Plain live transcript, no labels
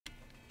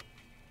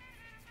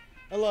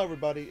Hello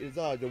everybody, it is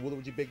I, the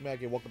Luigi Big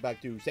Mac, and welcome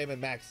back to Sam and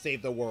Max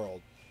Save the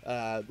World.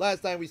 Last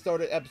time we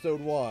started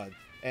episode 1,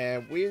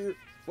 and we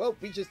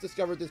just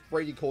discovered this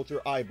Brady culture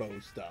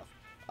Ibo stuff.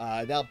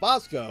 Now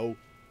Bosco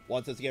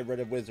wants us to get rid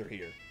of Wizard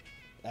here.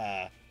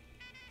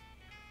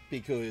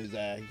 Because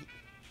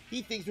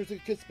he thinks there's a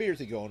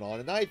conspiracy going on,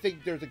 and I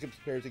think there's a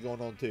conspiracy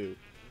going on too.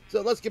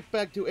 So let's get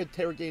back to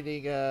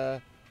interrogating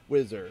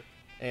Wizard.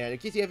 And in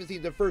case you haven't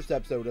seen the first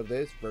episode of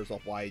this, first off,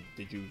 why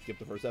did you skip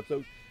the first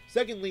episode?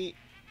 Secondly,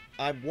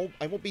 I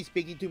won't be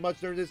speaking too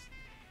much during this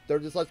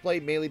Let's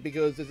Play, mainly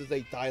because this is a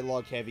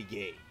dialogue-heavy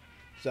game.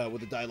 So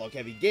with a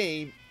dialogue-heavy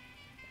game,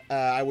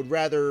 I would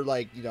rather,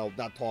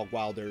 not talk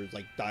while there's,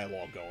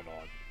 dialogue going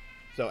on.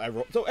 So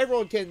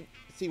everyone can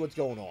see what's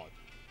going on.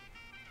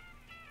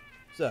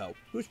 So,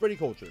 who's Brady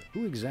Culture?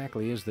 Who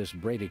exactly is this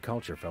Brady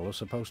Culture fellow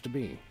supposed to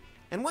be?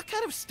 And what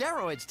kind of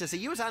steroids does he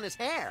use on his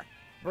hair?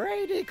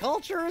 Brady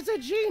Culture is a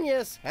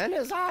genius, and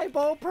his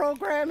Ibo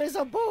program is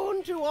a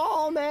boon to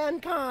all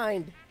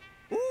mankind.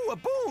 Ooh, a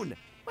boon!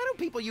 Why don't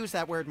people use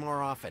that word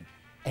more often?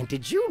 And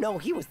did you know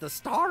he was the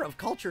star of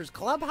Culture's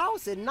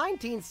Clubhouse in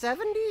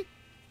 1970?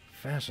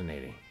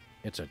 Fascinating.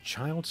 It's a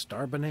child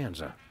star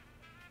bonanza.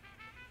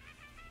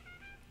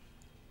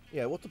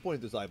 Yeah, what's the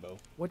point of this Ibo?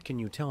 What can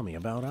you tell me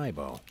about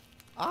Ibo?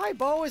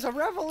 Ibo is a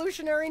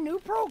revolutionary new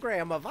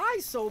program of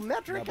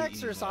isometric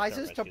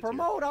exercises to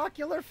promote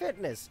ocular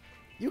fitness.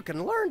 You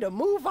can learn to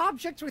move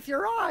objects with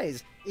your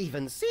eyes,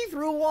 even see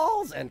through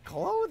walls and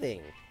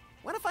clothing.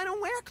 What if I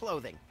don't wear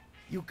clothing?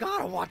 You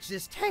gotta watch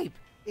this tape.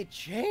 It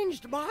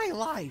changed my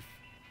life.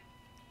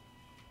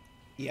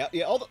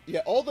 All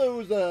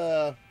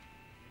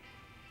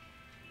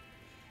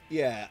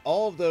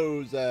of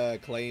those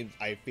claims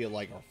I feel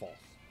like are false.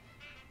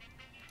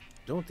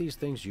 Don't these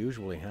things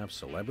usually have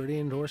celebrity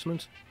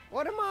endorsements?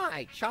 What am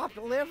I, chopped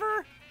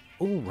liver?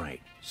 Oh,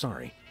 right.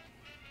 Sorry.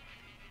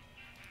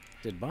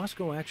 Did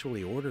Bosco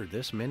actually order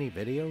this many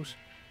videos?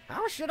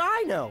 How should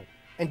I know?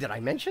 And did I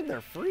mention they're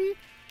free?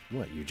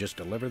 What, you just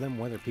deliver them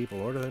whether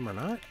people order them or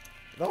not?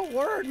 The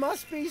word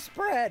must be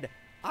spread.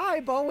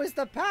 Ibo is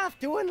the path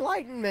to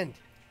enlightenment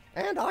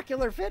and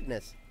ocular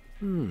fitness.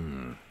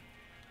 Well,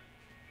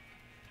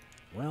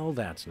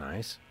 that's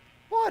nice.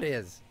 What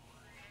is?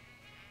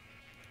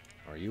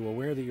 Are you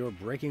aware that you're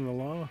breaking the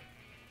law?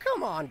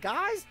 Come on,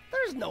 guys.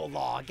 There's no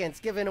law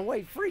against giving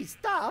away free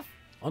stuff.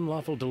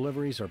 Unlawful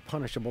deliveries are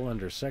punishable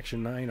under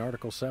Section 9,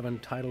 Article 7,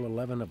 Title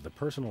 11 of the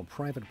Personal,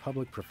 Private,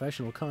 Public,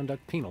 Professional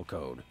Conduct Penal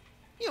Code.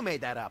 You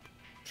made that up.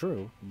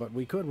 True, but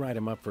we could write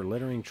him up for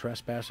littering,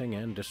 trespassing,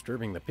 and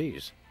disturbing the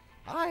peace.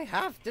 I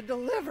have to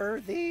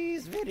deliver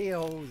these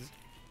videos.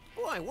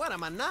 Boy, what a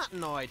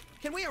monotanoid.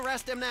 Can we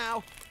arrest him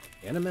now?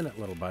 In a minute,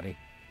 little buddy.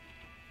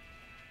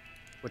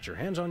 Put your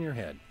hands on your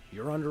head.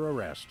 You're under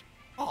arrest.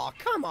 Aw,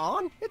 come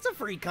on. It's a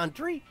free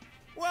country.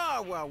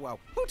 Whoa, whoa, whoa.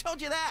 Who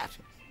told you that?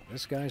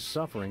 This guy's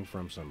suffering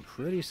from some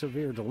pretty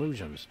severe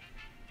delusions.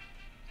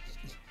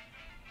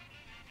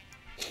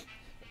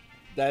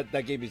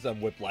 That gave me some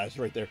whiplash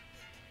right there.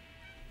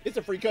 It's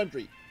a free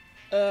country.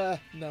 No.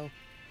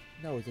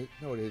 No, is it?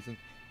 No, it isn't.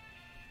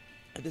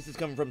 This is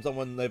coming from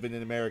someone living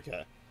in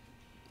America.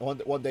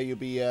 One day you'll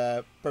be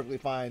perfectly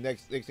fine.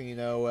 Next thing you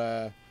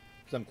know,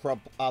 some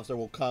corrupt officer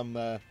will come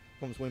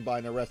swing by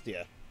and arrest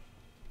you.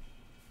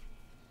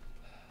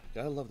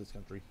 Gotta love this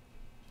country.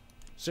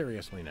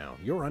 Seriously now,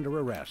 you're under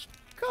arrest.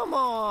 Come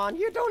on.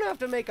 You don't have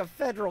to make a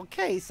federal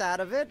case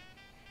out of it.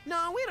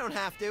 No, we don't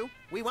have to.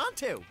 We want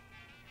to.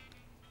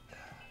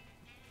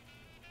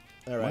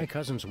 All right. My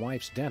cousin's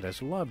wife's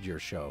dentist loved your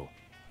show.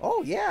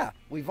 Oh, yeah.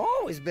 We've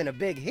always been a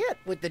big hit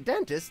with the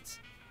dentists.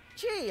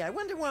 Gee, I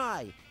wonder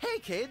why. Hey,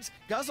 kids,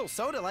 guzzle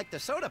soda like the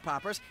soda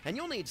poppers, and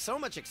you'll need so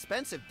much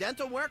expensive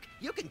dental work,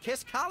 you can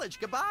kiss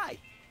college goodbye.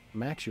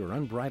 Max, your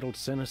unbridled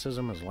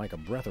cynicism is like a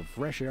breath of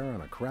fresh air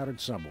on a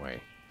crowded subway.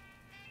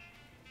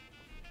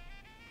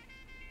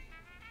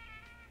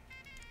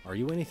 Are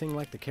you anything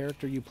like the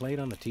character you played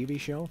on the TV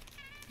show?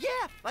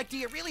 Yeah, like do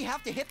you really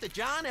have to hit the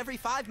John every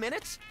 5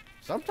 minutes?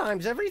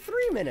 Sometimes every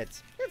 3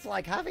 minutes. It's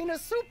like having a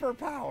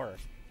superpower.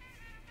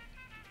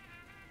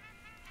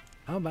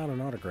 How about an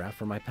autograph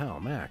for my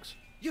pal, Max?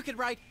 You could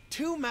write,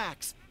 "To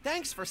Max,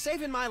 thanks for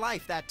saving my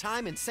life that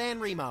time in San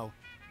Remo."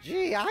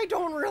 Gee, I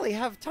don't really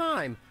have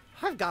time.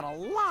 I've got a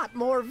lot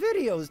more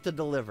videos to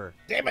deliver.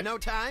 Damn it! No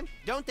time?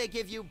 Don't they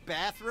give you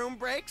bathroom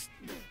breaks?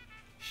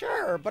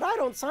 Sure, but I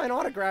don't sign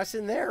autographs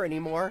in there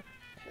anymore.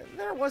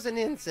 There was an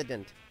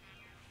incident.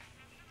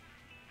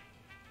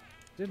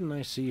 Didn't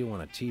I see you on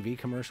a TV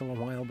commercial a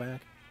while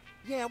back?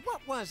 Yeah,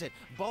 what was it?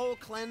 Bowl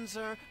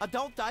cleanser,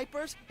 adult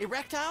diapers,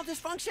 erectile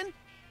dysfunction?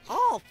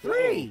 All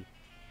three.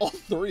 All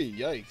three,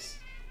 yikes.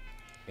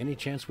 Any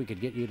chance we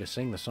could get you to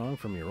sing the song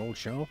from your old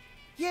show?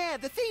 Yeah,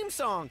 the theme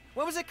song.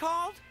 What was it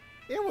called?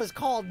 It was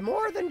called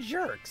More Than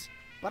Jerks,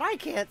 but I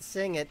can't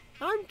sing it.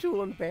 I'm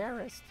too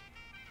embarrassed.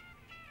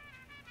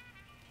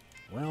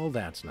 Well,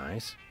 that's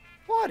nice.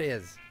 What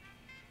is?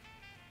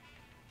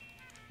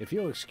 If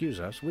you'll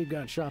excuse us, we've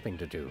got shopping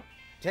to do.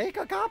 Take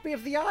a copy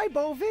of the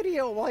Ibo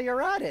video while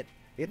you're at it.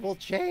 It will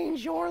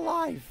change your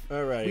life.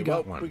 All right. We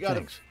got one,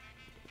 thanks.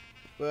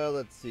 Well,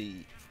 let's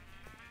see.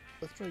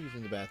 Let's try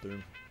using the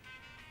bathroom.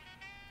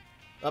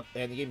 Up,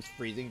 and the game's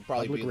freezing.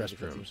 Probably Public because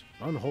restrooms.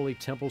 Unholy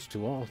temples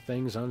to all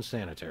things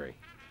unsanitary.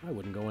 I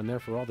wouldn't go in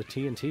there for all the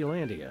TNT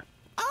Landia.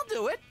 I'll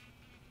do it.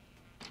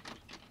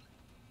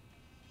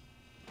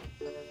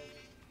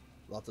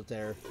 Lots of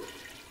terror.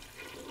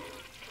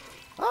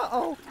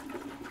 Uh-oh.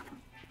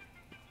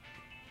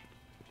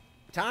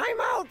 Time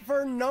out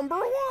for number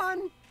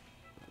 1.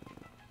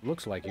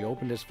 Looks like he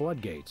opened his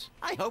floodgates.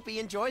 I hope he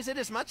enjoys it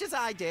as much as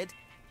I did.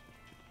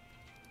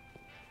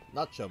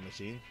 Nacho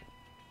machine.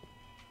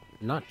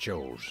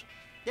 Nachos.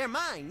 They're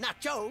mine, not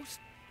Joe's.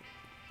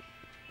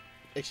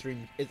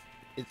 Extreme.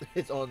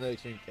 It's on the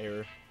extreme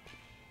terror.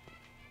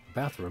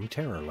 Bathroom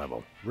terror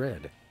level.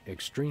 Red.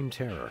 Extreme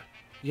terror.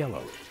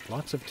 Yellow.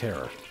 Lots of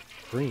terror.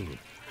 Green.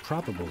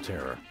 Probable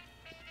terror.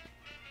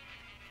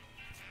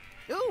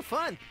 Ooh,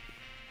 fun.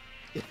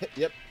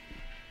 Yep.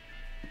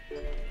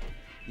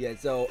 Yeah,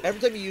 so every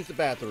time you use the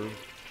bathroom,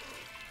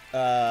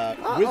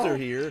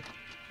 Wizard here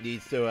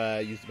needs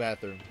to use the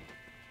bathroom.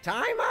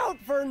 Time out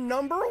for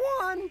number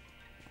 1.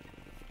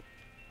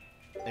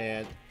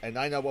 And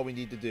I know what we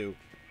need to do.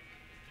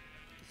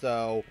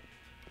 So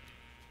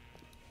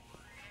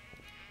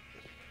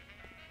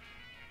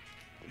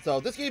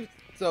this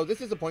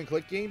is a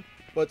point-and-click game,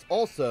 but it's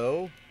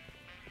also...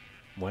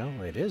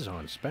 Well, it is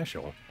on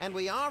special. And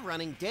we are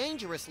running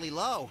dangerously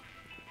low.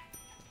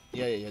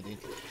 Yeah, Dean.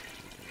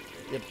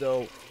 Yep,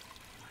 so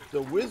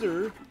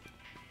Wizard...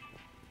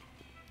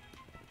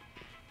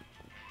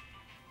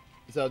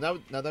 So now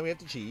that we have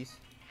the cheese,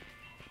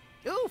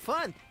 Ooh,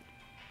 fun.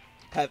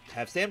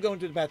 have Sam go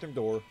into the bathroom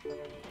door.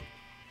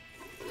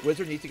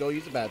 Wizard needs to go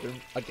use the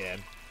bathroom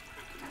again.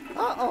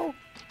 Uh-oh.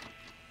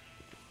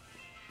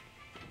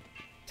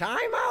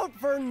 Time out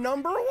for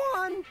number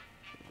 1.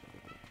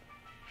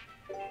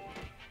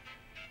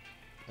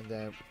 And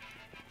then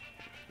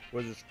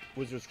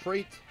Wizard's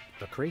crate.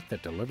 The crate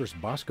that delivers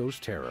Bosco's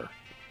terror.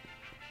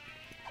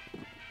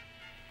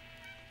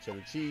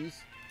 Cheddar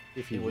cheese.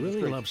 If you Wizard's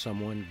really crate. love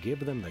someone,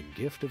 give them the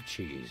gift of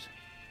cheese.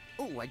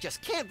 Ooh, I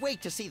just can't wait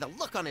to see the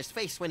look on his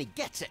face when he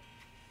gets it.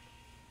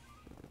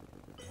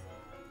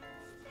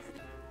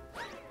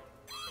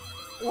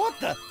 What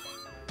the?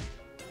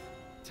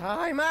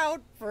 Time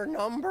out for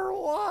number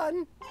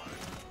 1.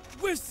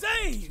 We're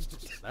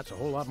saved! That's a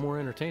whole lot more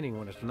entertaining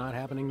when it's not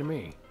happening to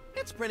me.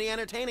 It's pretty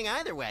entertaining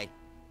either way.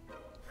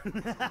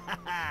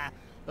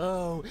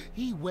 Oh,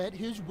 he wet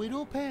his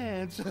widow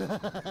pants.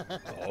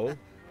 Oh?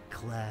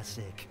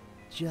 Classic.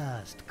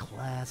 Just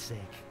classic.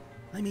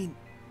 I mean,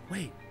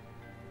 wait.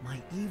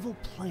 My evil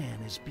plan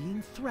is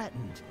being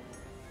threatened.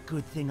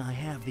 Good thing I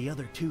have the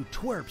other 2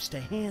 twerps to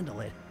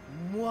handle it.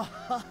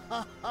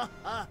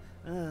 Mwahahaha.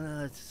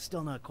 It's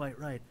still not quite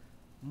right.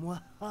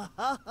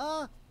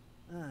 Mwahahaha.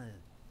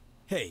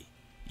 Hey,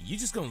 you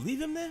just gonna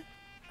leave him there?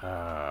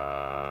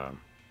 I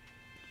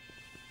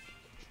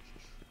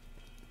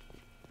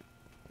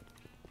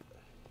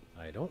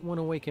don't want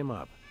to wake him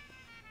up.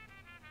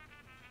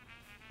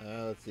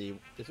 Let's see.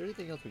 Is there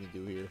anything else we can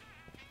do here?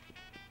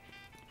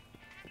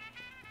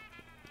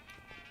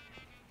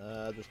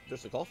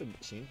 There's a coffee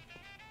machine.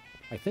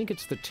 I think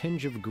it's the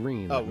tinge of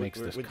green that makes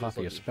this we're just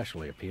coffee looking.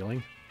 especially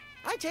appealing.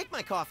 I take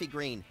my coffee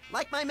green,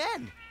 like my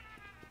men,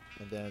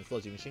 And then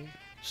sludgy machine.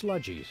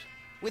 Sludgies.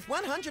 with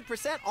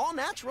 100%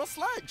 all-natural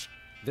sludge.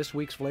 This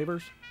week's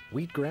flavors,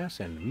 wheatgrass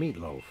and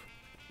meatloaf.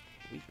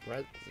 Wheat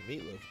bread, some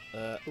meatloaf.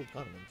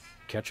 Condiments.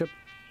 Ketchup,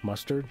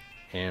 mustard,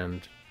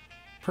 and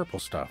purple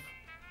stuff.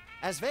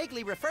 As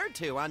vaguely referred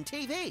to on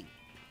TV.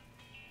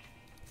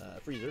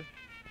 Freezer.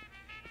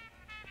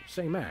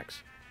 Say,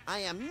 Max, I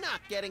am not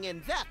getting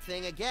in that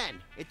thing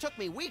again. It took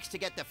me weeks to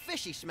get the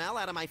fishy smell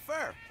out of my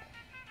fur.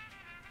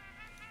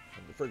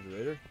 And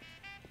refrigerator.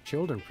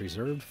 chilled and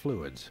preserved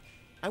fluids.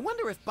 I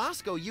wonder if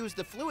Bosco used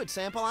the fluid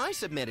sample I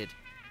submitted.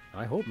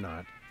 I hope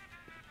not.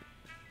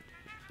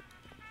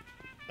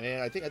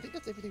 And I think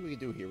that's everything we can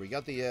do here. We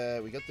got the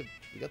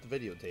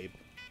videotape.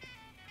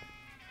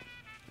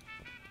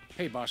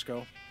 Hey,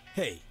 Bosco.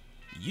 Hey,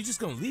 you just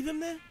gonna leave him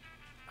there?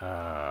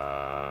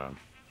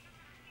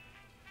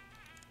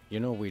 You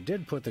know, we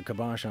did put the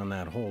kibosh on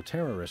that whole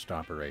terrorist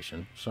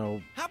operation,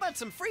 so... How about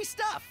some free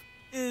stuff?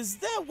 Is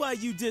that why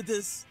you did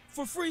this?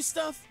 For free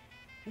stuff?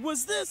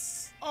 Was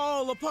this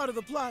all a part of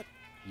the plot?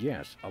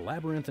 Yes, a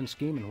labyrinthine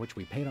scheme in which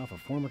we paid off a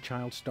former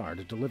child star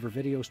to deliver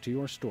videos to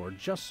your store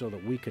just so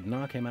that we could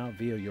knock him out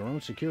via your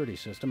own security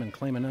system and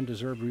claim an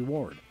undeserved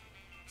reward.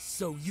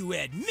 So you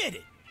admit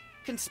it?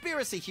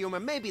 Conspiracy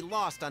humor may be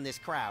lost on this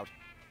crowd.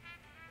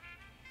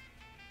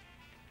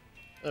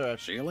 Alright.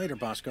 See you later,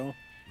 Bosco.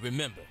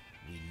 Remember,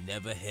 we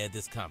never had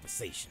this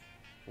conversation.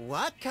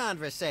 What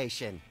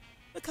conversation?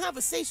 The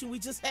conversation we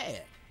just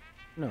had.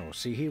 No,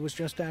 see, he was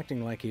just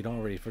acting like he'd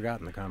already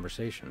forgotten the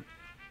conversation.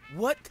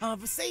 What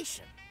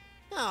conversation?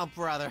 Oh,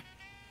 brother.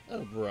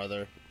 Oh,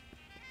 brother.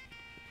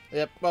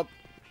 Yep, well.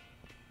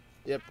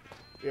 Yep.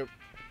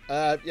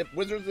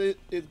 Wizards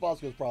is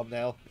Bosco's problem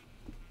now.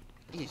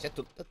 Eesh, that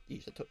took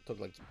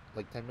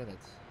like 10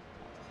 minutes.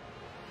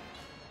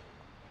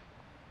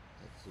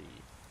 Let's see.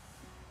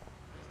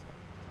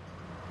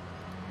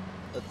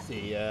 Let's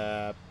see,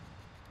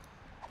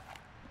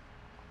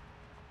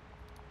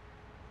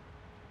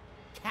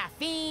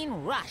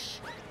 Caffeine rush.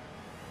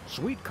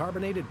 Sweet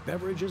carbonated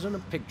beverages in a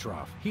pig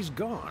trough. He's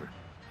gone.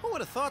 Who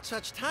would have thought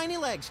such tiny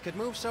legs could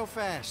move so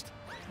fast?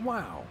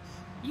 Wow.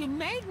 You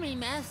made me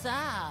mess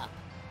up.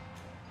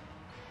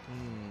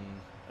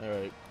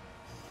 alright.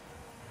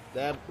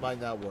 That might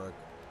not work.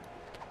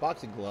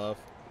 Boxing glove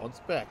on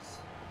specs.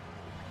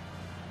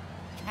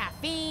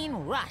 Caffeine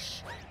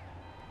rush.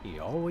 He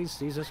always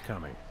sees us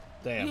coming.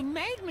 Damn. You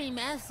made me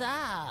mess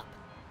up.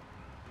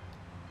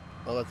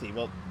 Well, let's see.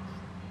 Well,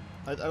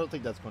 I don't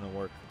think that's going to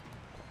work.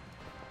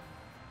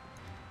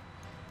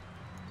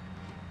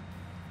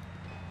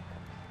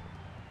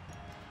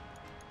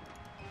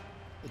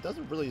 It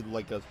doesn't really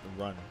like us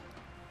to run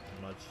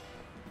much.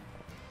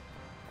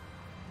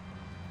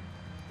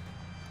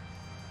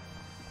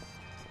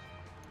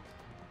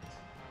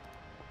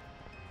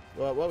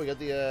 Well, we got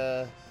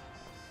the,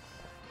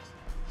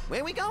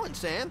 Where we going,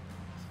 Sam?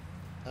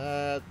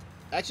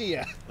 actually,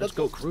 yeah. Let's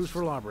go cruise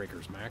for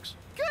lawbreakers, Max.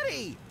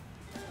 Goody!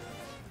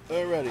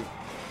 Alrighty.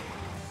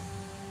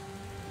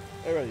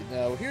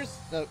 Now, here's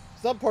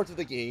some parts of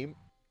the game,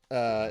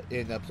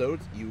 in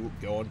episodes, you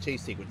go on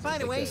chase sequences. By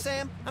the like way, this.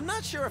 Sam, I'm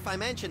not sure if I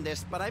mentioned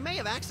this, but I may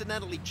have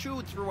accidentally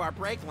chewed through our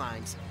brake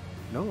lines.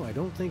 No, I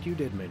don't think you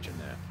did mention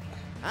that.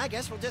 I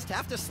guess we'll just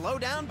have to slow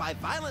down by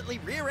violently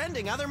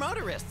rear-ending other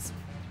motorists.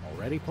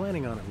 Already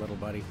planning on it, little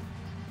buddy.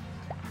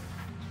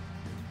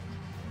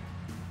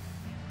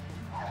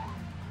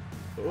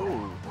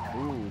 Ooh.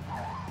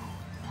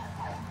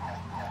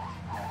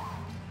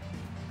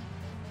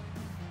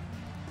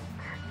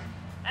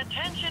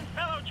 Attention,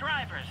 fellow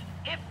drivers.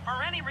 If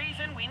for any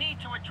reason we need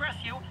to address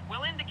you,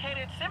 we'll indicate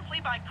it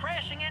simply by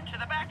crashing into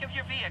the back of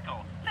your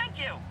vehicle. Thank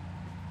you.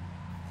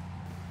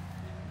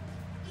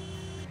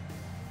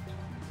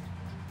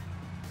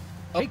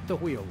 Take the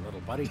wheel, little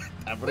buddy.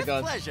 Time for the With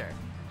gun. pleasure.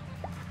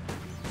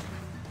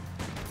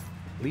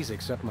 Please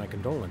accept my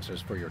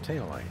condolences for your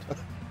taillight.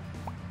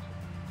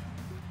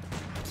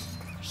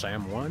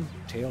 Sam 1,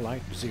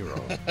 taillight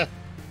 0.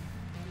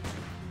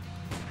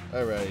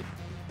 Alright.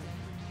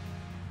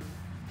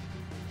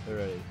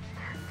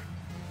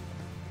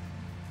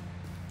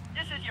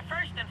 This is your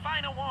first and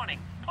final warning.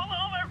 Pull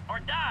over or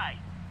die.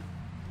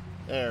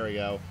 There we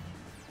go.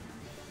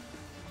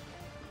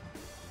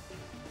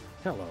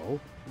 Hello,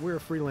 we're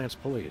freelance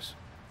police.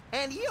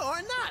 And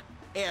you're not.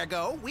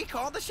 Ergo, we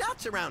call the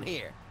shots around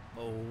here.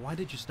 Oh, why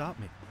did you stop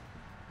me?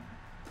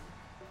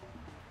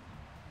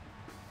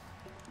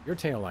 Your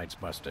taillight's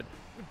busted.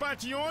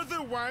 But you're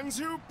the ones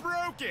who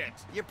broke it!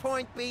 Your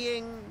point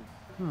being...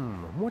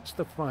 What's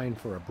the fine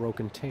for a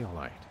broken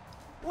taillight?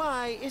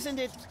 Why, isn't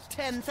it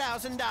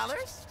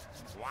 $10,000?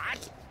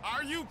 What?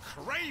 Are you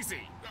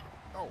crazy?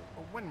 Oh,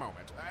 one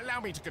moment. Allow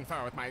me to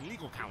confer with my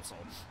legal counsel.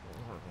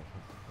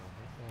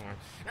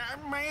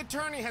 My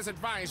attorney has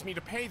advised me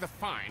to pay the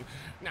fine.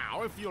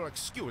 Now, if you'll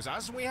excuse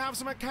us, we have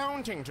some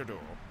accounting to do.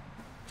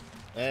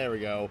 There we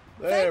go.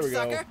 Thanks,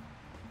 sucker.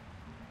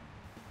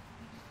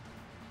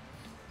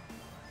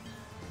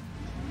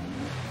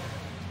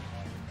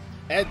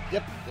 And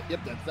yep,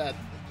 that's that.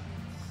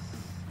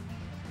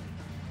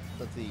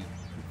 Let's see.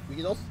 We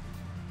can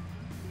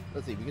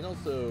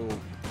also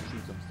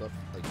shoot some stuff,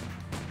 like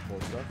more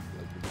stuff.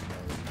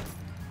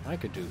 I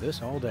could do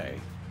this all day.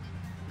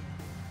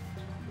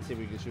 Let's see if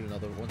we can shoot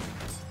another one.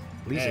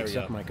 Please There we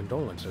accept go. my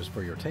condolences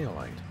for your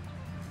taillight.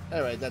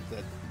 Alright, that's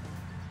it.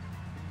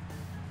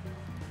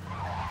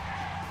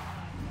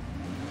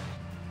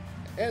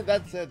 And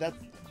that's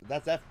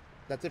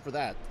it for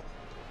that.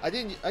 I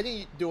didn't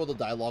do all the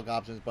dialogue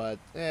options, but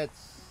doesn't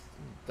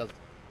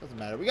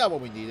matter. We got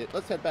what we needed.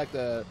 Let's head back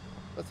to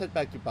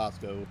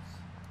Bosco.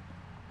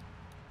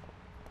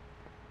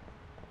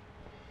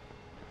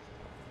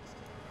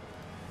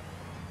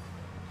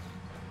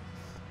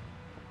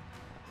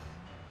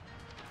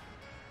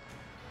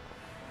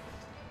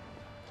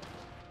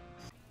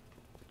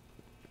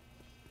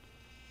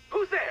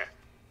 Who's there?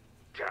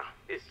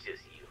 It's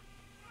just you.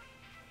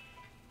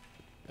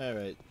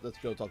 Alright, let's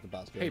go talk to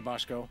Bosco. Hey,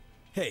 Bosco.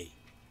 Hey,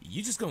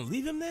 you just gonna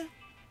leave him there?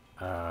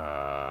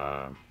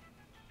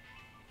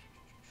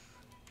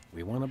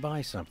 We want to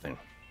buy something.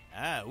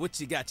 Ah, what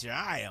you got your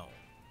eye on?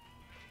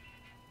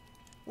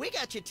 We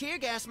got your tear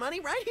gas money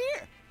right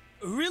here.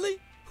 Really?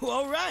 Well,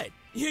 all right,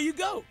 here you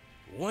go.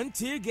 One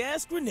tear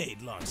gas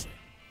grenade launcher.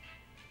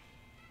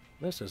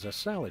 This is a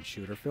salad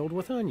shooter filled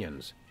with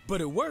onions.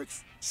 But it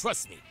works.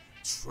 Trust me.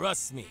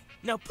 Trust me.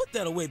 Now put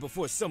that away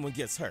before someone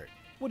gets hurt.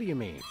 What do you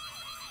mean?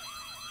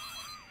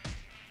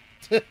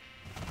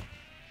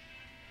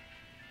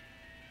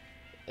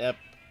 Yep,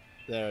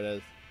 there it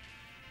is.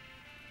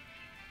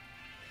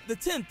 The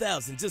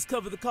 $10,000 just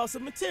cover the cost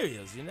of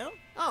materials, you know?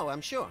 Oh,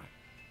 I'm sure.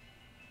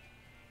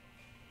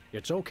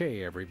 It's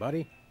okay,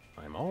 everybody.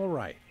 I'm all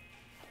right.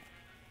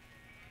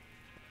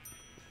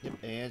 Yep,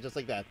 and just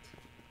like that.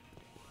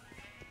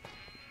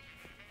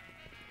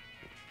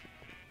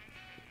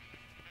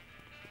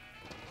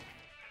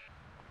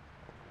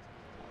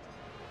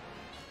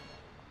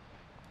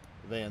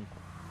 Van.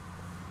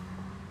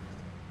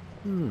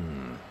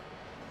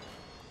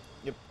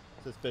 Yep,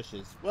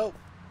 suspicious. Well,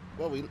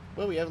 we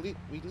at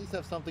least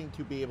have something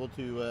to be able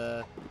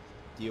to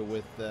deal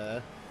with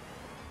this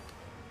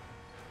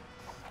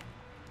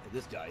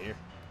guy here.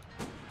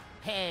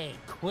 Hey,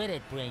 quit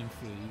it, brain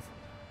freeze.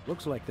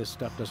 Looks like this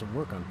stuff doesn't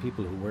work on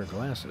people who wear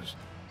glasses.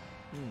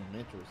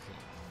 Interesting.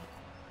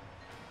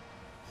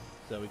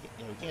 So we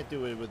can't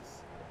do it with,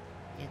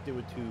 to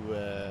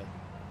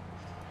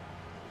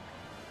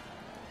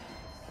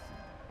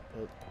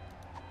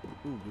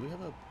ooh, do we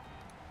have a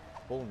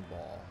bowling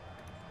ball?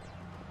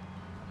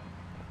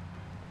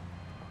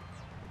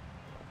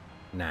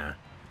 Nah.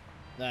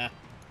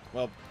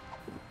 Well,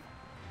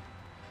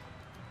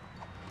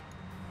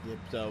 yep.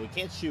 So we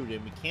can't shoot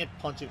him. We can't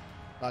punch him,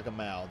 knock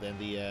him out. And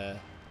the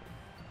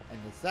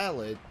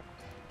salad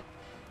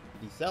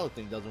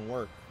thing doesn't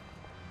work.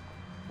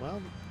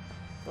 Well,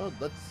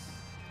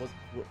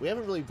 we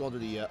haven't really gone to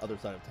the other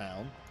side of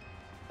town.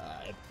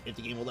 If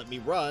the game will let me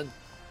run.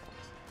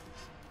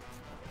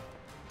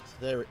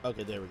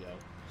 Okay, there we go.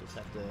 Just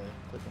have to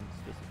click on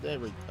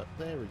specific.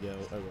 There we go.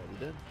 Alrighty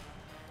then.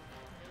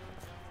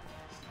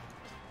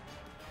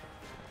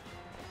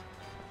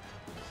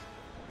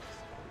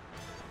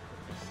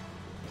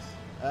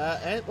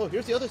 And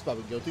here's the other spot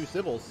we can go to,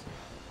 Sybil's.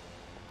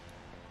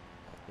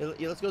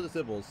 Yeah, let's go to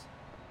Sybil's.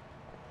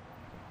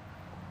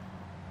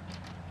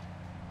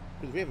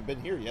 Because we haven't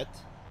been here yet.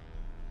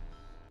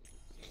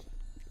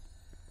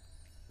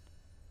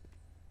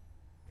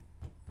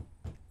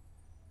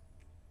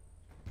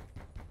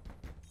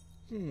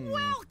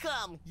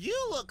 Welcome! You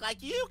look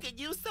like you could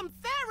use some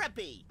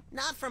therapy.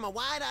 Not from a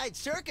wide-eyed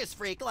circus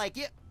freak like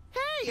you.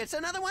 Hey, it's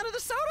another one of the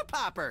soda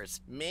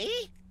poppers.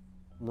 Me?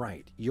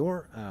 Right.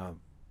 You're,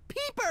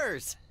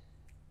 Peepers!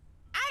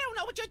 I don't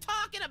know what you're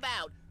talking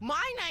about.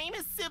 My name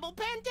is Sybil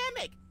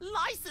Pandemic,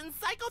 licensed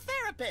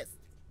psychotherapist.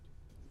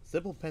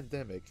 Sybil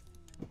Pandemic.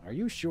 Are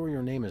you sure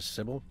your name is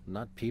Sybil,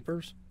 not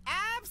Peepers?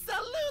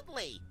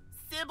 Absolutely.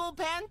 Sybil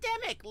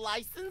Pandemic,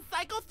 licensed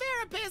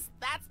psychotherapist.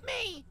 That's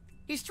me.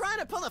 He's trying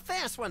to pull a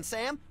fast one,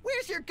 Sam.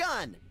 Where's your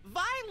gun?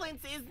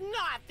 Violence is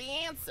not the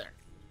answer.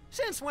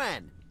 Since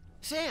when?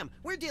 Sam,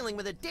 we're dealing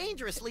with a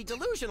dangerously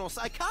delusional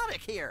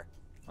psychotic here.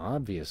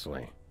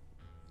 Obviously.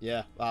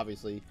 Yeah,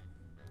 obviously.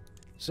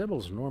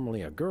 Sybil's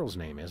normally a girl's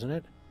name, isn't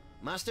it?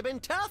 Must have been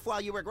tough while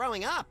you were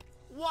growing up.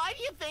 Why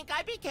do you think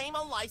I became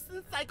a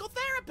licensed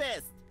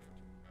psychotherapist?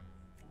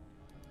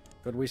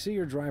 Could we see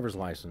your driver's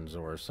license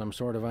or some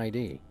sort of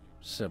ID,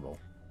 Sybil?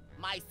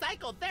 My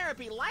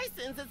psychotherapy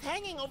license is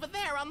hanging over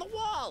there on the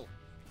wall.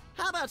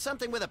 How about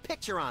something with a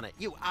picture on it,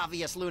 you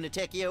obvious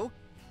lunatic, you?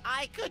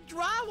 I could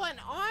draw one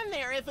on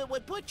there if it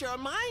would put your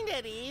mind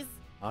at ease.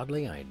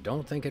 Oddly, I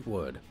don't think it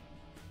would.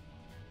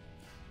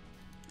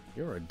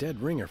 You're a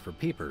dead ringer for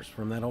Peepers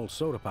from that old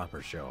soda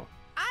popper show.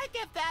 I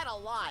get that a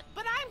lot,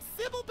 but I'm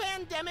Sybil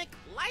Pandemic,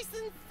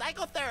 licensed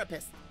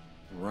psychotherapist.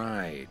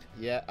 Right.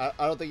 Yeah,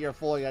 I don't think you're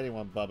fooling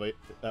anyone, Bub.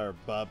 How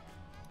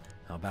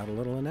about a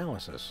little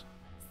analysis?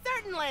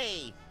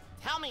 Certainly!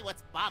 Tell me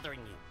what's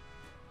bothering you.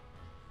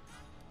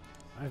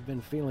 I've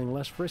been feeling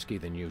less frisky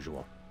than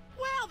usual.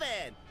 Well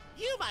then,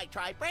 you might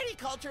try Brady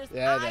Culture's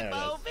there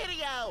IBO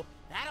video.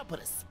 That'll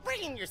put a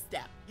spring in your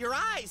step. Your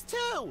eyes,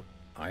 too.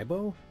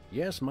 IBO?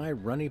 Yes, my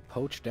runny,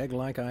 poached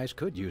egg-like eyes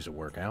could use a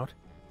workout.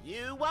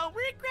 You won't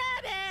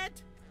regret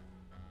it.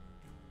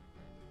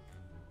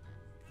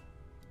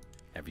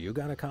 Have you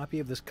got a copy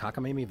of this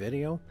cockamamie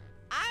video?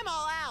 I'm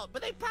all out,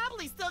 but they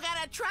probably still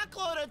got a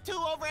truckload or two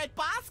over at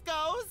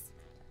Bosco's.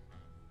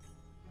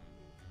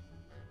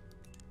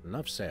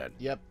 Enough said.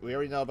 Yep, we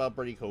already know about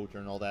Brady Culture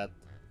and all that.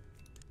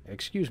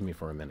 Excuse me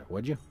for a minute,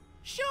 would you?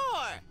 Sure.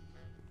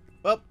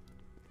 Well,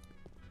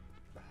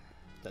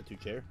 tattoo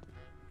chair.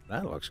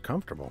 That looks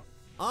comfortable.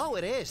 Oh,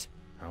 it is.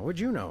 How would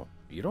you know?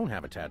 You don't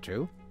have a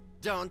tattoo.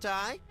 Don't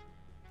I?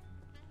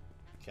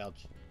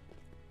 Couch.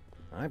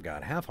 I've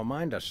got half a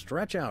mind to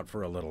stretch out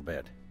for a little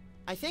bit.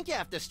 I think you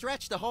have to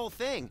stretch the whole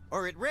thing,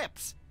 or it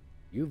rips.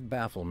 You've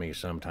baffled me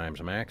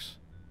sometimes, Max.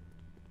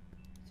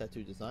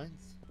 Tattoo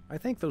designs? I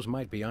think those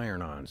might be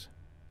iron-ons.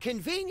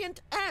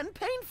 Convenient and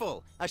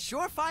painful. A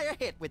surefire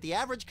hit with the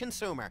average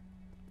consumer.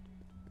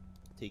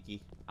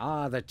 Tiki.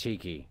 Ah, the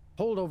tiki.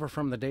 Holdover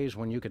from the days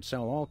when you could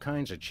sell all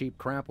kinds of cheap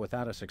crap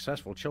without a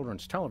successful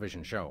children's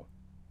television show.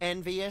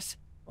 Envious?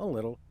 A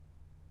little.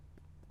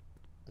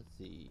 Let's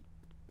see.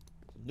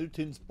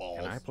 Newton's balls.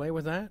 Can I play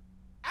with that?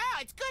 Oh,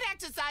 it's good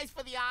exercise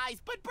for the eyes,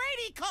 but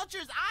Brady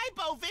Culture's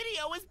IBO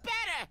video is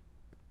better.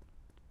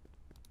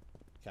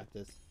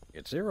 Cactus.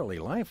 It's eerily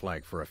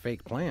lifelike for a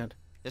fake plant.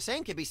 The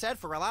same can be said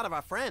for a lot of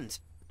our friends.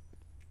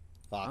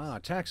 Fox. Ah,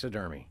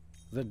 taxidermy.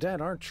 The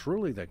dead aren't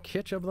truly the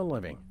kitsch of the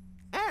living.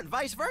 And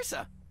vice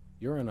versa.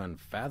 You're an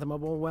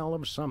unfathomable well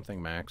of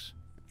something, Max.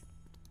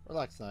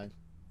 Relax sign.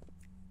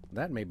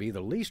 That may be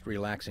the least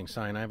relaxing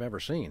sign I've ever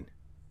seen.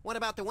 What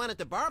about the one at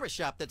the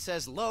barbershop that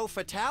says low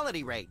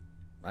fatality rate?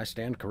 I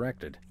stand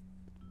corrected.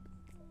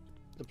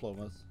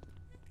 Diplomas.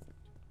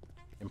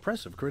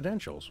 Impressive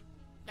credentials.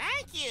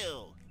 Thank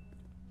you.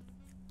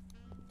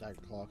 Dagger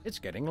clock. It's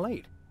getting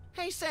late.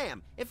 Hey,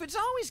 Sam, if it's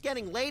always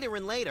getting later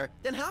and later,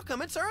 then how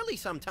come it's early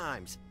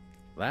sometimes?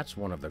 That's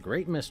one of the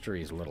great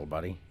mysteries, little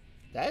buddy.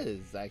 That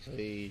is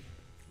actually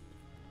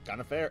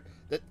kind of fair.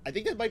 I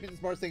think that might be the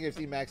smartest thing I've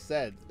seen Max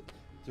said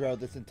throughout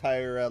this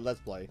entire Let's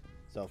Play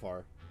so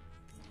far.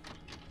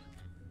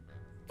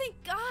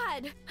 Thank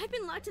God! I've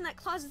been locked in that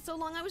closet so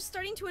long I was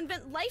starting to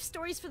invent life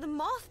stories for the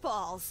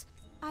mothballs.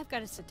 I've got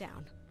to sit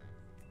down.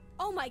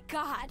 Oh my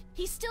God!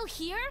 He's still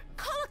here?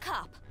 Call a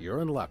cop!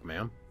 You're in luck,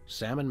 ma'am.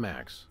 Sam and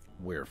Max.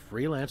 We're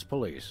freelance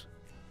police.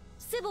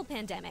 Sybil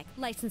Pandemic,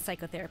 licensed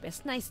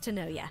psychotherapist. Nice to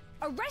know ya.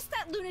 Arrest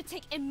that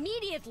lunatic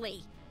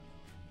immediately!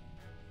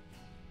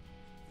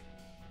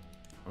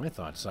 I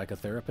thought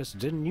psychotherapists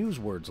didn't use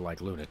words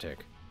like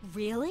lunatic.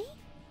 Really?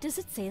 Does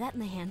it say that in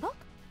the handbook?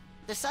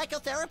 The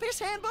psychotherapist's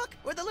handbook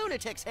or the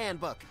lunatic's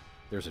handbook?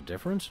 There's a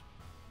difference?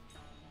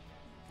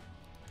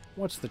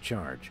 What's the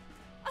charge?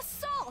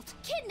 Assault!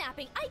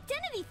 Kidnapping!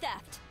 Identity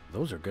theft!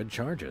 Those are good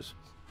charges.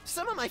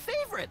 Some of my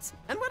favorites.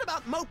 And what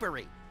about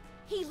mopery?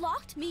 He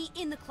locked me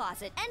in the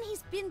closet, and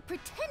he's been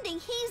pretending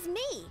he's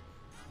me!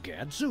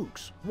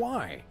 Gadzooks,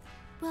 why?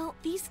 Well,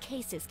 these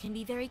cases can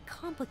be very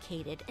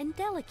complicated and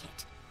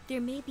delicate.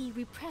 There may be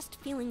repressed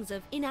feelings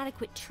of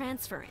inadequate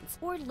transference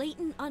or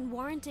latent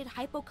unwarranted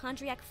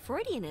hypochondriac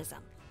Freudianism.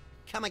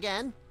 Come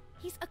again?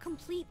 He's a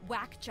complete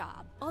whack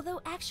job.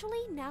 Although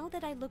actually, now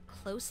that I look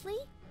closely,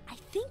 I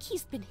think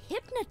he's been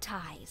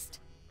hypnotized.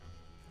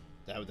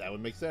 That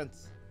would make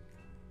sense.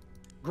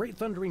 Great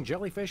thundering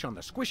jellyfish on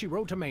the squishy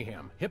road to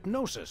mayhem.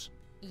 Hypnosis.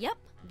 Yep,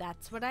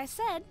 that's what I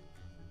said.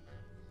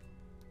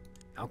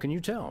 How can you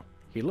tell?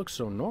 He looks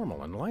so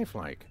normal and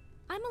lifelike.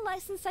 I'm a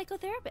licensed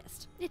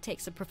psychotherapist. It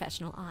takes a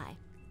professional eye.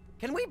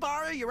 Can we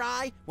borrow your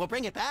eye? We'll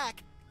bring it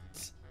back.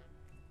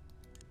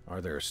 Are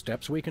there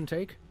steps we can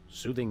take?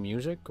 Soothing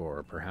music,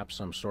 or perhaps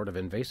some sort of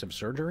invasive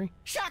surgery?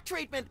 Shock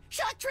treatment!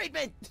 Shock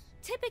treatment!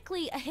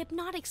 Typically, a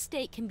hypnotic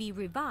state can be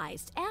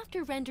revised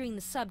after rendering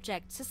the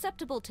subject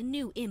susceptible to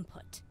new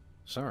input.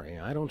 Sorry,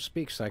 I don't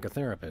speak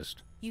psychotherapist.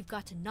 You've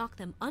got to knock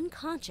them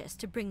unconscious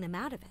to bring them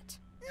out of it.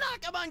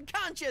 Knock him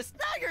unconscious!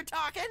 Now you're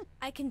talking!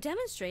 I can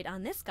demonstrate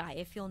on this guy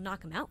if you'll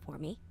knock him out for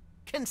me.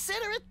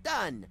 Consider it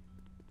done!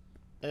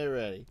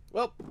 Alrighty.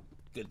 Well,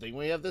 good thing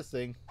we have this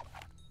thing.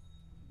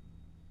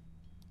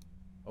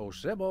 Oh,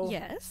 Sybil?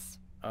 Yes?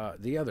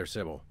 The other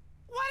Sybil.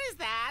 What is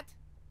that?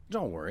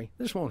 Don't worry,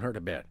 this won't hurt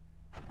a bit.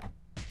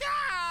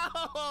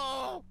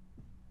 No!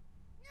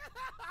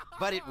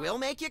 But it will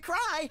make you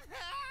cry.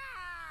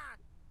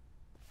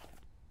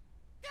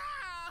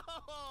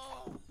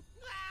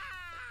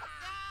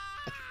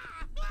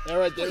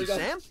 Alright, there we go.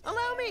 Sam,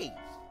 allow me.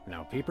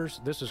 Now,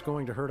 Peepers, this is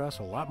going to hurt us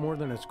a lot more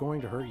than it's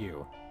going to hurt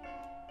you.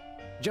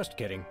 Just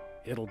kidding.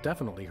 It'll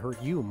definitely hurt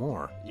you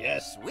more.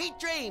 Yes. Sweet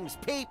dreams,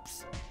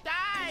 peeps.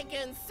 I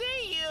can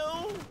see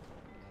you.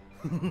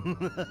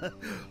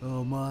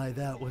 Oh my,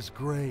 that was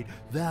great.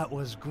 That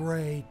was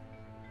great.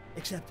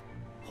 Except,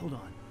 hold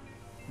on.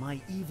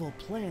 My evil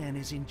plan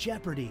is in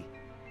jeopardy.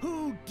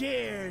 Who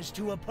dares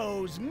to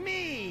oppose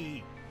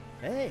me?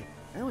 Hey,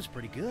 that was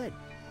pretty good.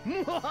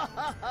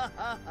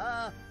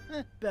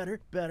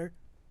 Better.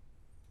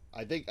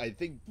 I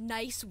think.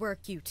 Nice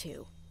work, you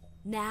two.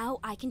 Now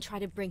I can try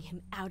to bring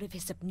him out of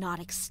his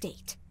hypnotic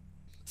state.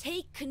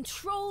 Take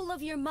control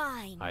of your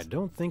mind. I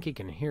don't think he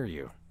can hear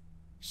you.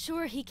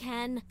 Sure he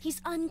can.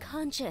 He's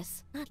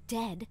unconscious, not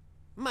dead.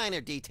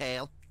 Minor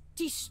detail.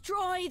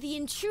 Destroy the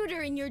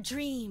intruder in your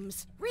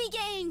dreams.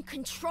 Regain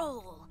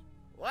control.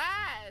 What?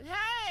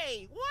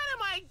 Hey, what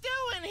am I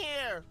doing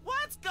here?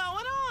 What's going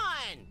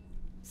on?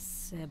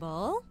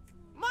 Sybil?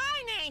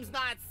 My name's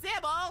not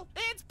Sybil.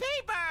 It's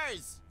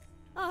Peepers.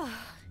 Oh,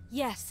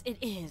 yes, it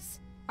is.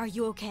 Are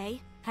you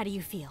okay? How do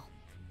you feel?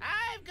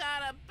 I've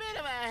got a bit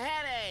of a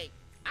headache.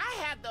 I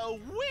had the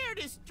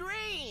weirdest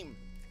dream.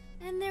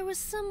 And there was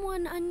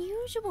someone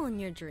unusual in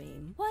your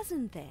dream,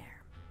 wasn't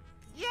there?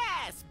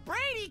 Yes,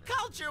 Brady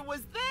Culture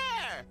was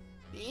there.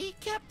 He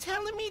kept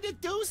telling me to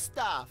do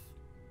stuff.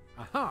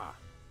 Aha!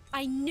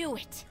 I knew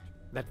it.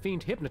 That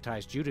fiend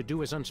hypnotized you to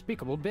do his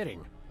unspeakable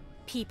bidding.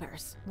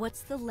 Peepers,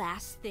 what's the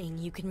last thing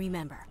you can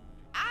remember?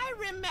 I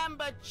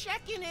remember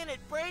checking in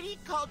at Brady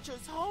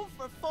Culture's home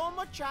for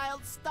former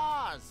child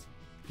stars.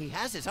 He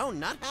has his own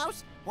nut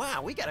house?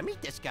 Wow, we gotta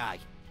meet this guy.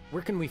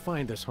 Where can we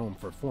find this home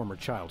for former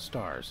child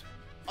stars?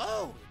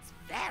 Oh, it's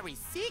very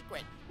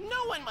secret.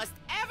 No one must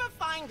ever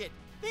find it.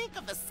 Think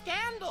of the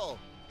scandal.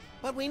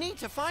 But we need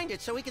to find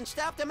it so we can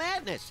stop the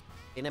madness,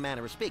 in a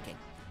manner of speaking.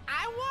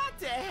 I want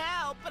to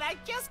help, but I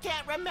just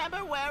can't remember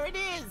where it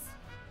is.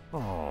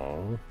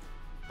 Oh.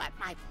 But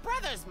my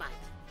brothers might.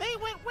 They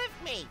went with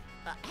me.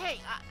 Hey,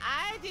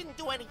 I didn't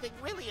do anything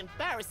really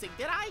embarrassing,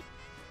 did I?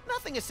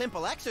 Nothing a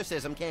simple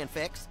exorcism can't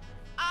fix.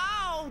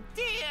 Oh,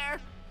 dear.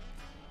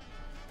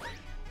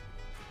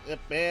 Yep,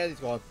 and he's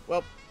gone.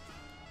 Well,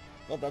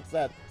 that's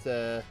that.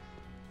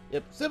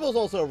 Yep, Sybil's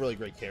also a really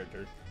great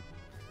character.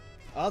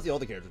 Honestly, all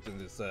the characters in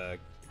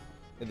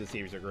this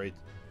series are great.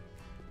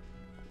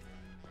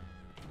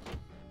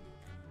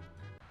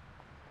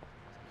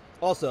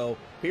 Also,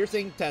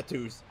 piercing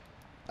tattoos.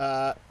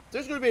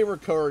 there's going to be a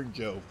recurring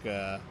joke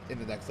in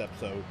the next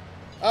episode.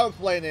 I'll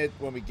explain it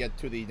when we get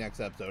to the next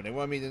episode. And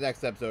when I mean the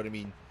next episode, I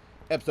mean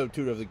episode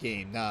 2 of the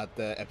game, not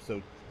the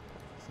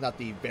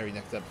very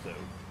next episode.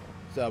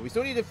 So we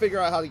still need to figure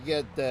out how to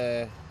get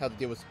how to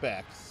deal with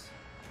Specs.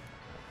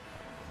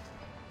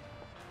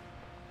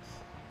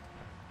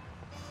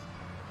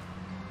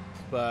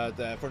 But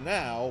for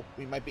now,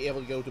 we might be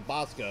able to go to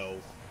Bosco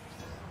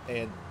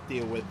and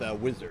deal with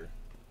Wizard.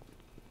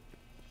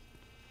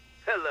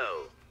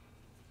 Hello.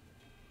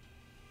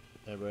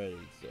 Alright,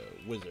 so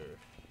Wizard.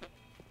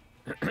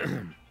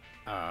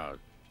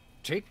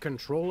 Take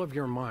control of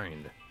your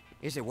mind.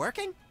 Is it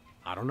working?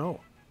 I don't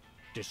know.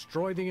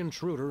 Destroy the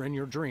intruder in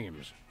your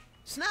dreams.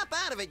 Snap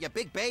out of it, you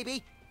big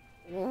baby.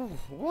 Oh,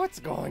 what's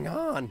going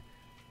on?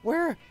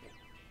 Where's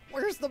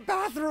the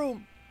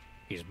bathroom?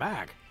 He's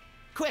back.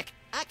 Quick,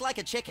 act like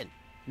a chicken.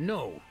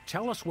 No,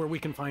 tell us where we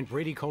can find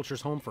Brady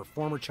Culture's home for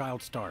former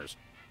child stars.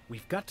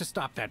 We've got to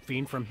stop that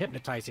fiend from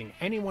hypnotizing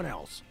anyone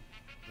else.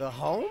 The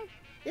home?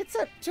 It's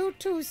at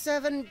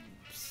 227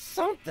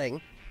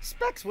 something.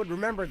 Specs would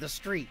remember the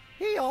street.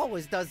 He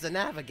always does the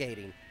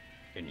navigating.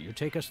 Can you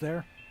take us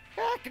there?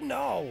 Heck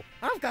no!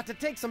 I've got to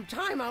take some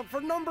time out for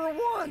number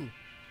 1.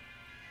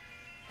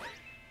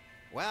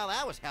 Well,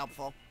 that was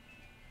helpful.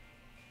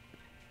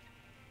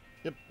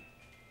 Yep.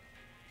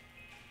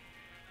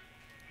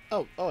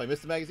 Oh, I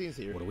missed the magazines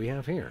here. What do we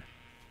have here?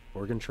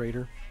 Organ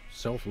Trader,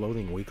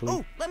 Self-Loathing Weekly.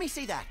 Oh, let me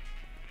see that.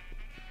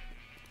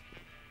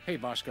 Hey,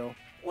 Bosco.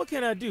 What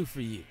can I do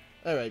for you?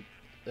 All right.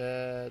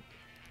 Does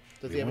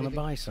he have want to anything?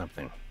 buy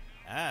something?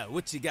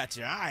 What you got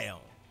your eye on?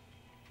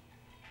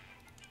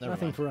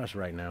 Nothing for us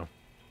right now.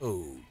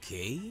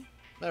 Okay.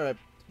 All right.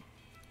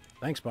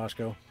 Thanks,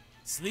 Bosco.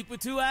 Sleep with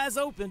 2 eyes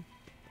open.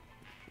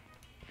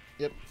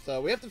 Yep.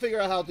 So we have to figure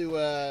out how to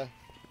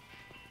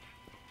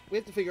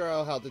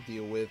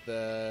deal with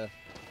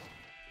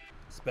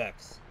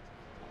Specs.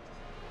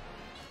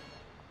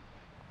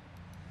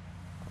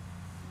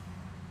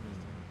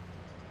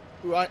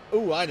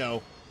 Ooh, I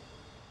know.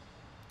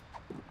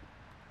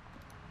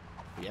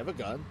 We have a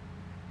gun.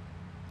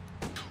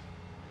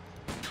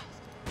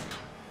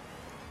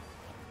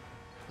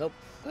 Nope.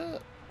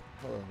 Hold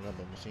on,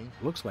 another machine.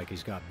 Looks like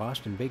he's got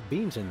Boston baked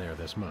beans in there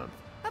this month.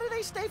 How do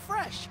they stay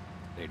fresh?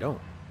 They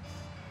don't.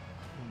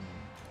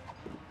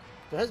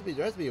 There has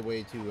to be a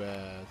way to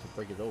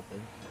break it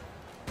open.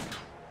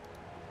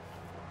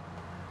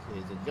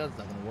 See, the gun's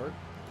not gonna work.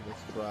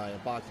 Let's try a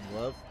boxing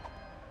glove.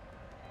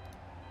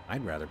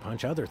 I'd rather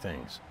punch other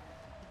things.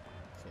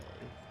 Okay.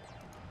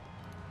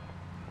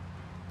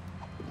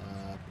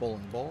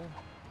 Bowling ball.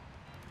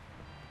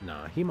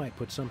 Nah, he might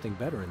put something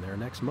better in there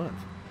next month.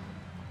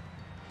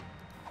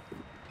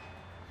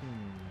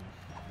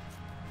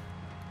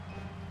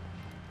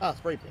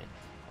 Spray paint.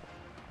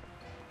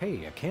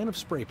 Hey, a can of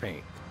spray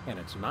paint, and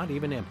it's not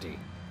even empty.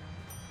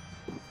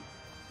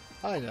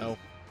 I know.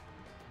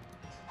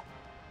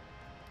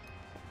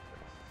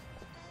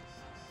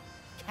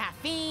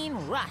 Caffeine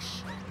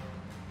rush.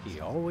 He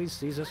always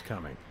sees us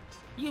coming.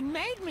 You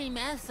made me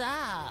mess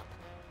up.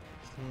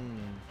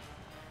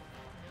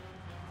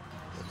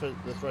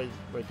 Let's write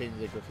painting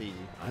the graffiti.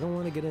 I don't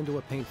want to get into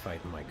a paint fight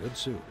in my good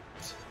suit.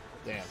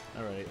 Damn.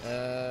 All right.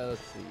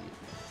 Let's see.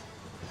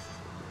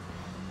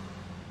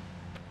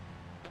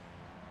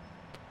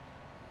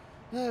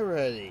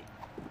 Alrighty.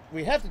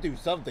 We have to do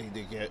something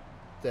to get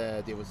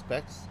deal with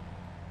Specs.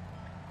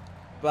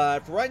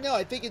 But for right now,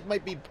 I think it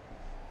might be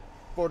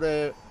for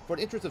the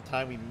interest of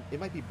time,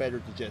 it might be better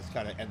to just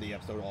kind of end the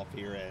episode off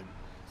here and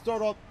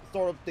start off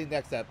the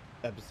next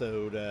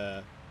episode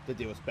to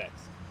deal with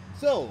Specs.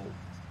 So,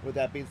 with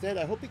that being said,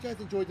 I hope you guys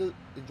enjoyed the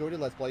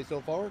Let's Play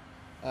so far.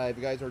 If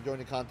you guys are enjoying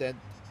the content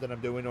that I'm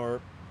doing or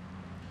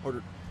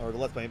the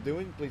Let's Play I'm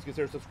doing, please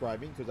consider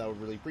subscribing because I would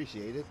really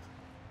appreciate it.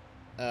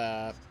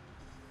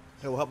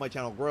 It will help my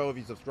channel grow if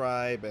you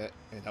subscribe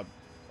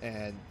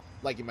and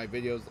liking my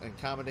videos and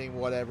commenting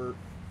whatever,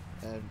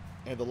 and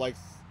the likes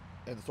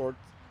and the sorts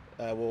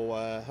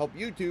will help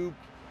YouTube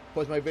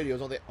push my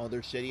videos on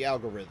their shitty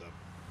algorithm.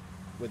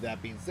 With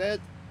that being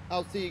said,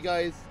 I'll see you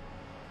guys.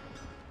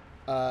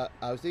 On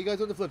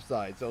the flip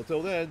side. So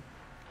until then,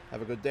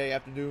 have a good day,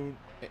 afternoon,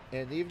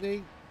 and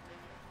evening.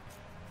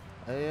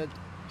 And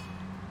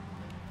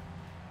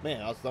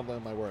man, I was stumbling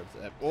on my words.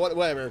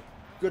 Whatever.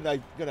 Good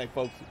night,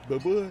 folks. Bye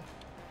bye.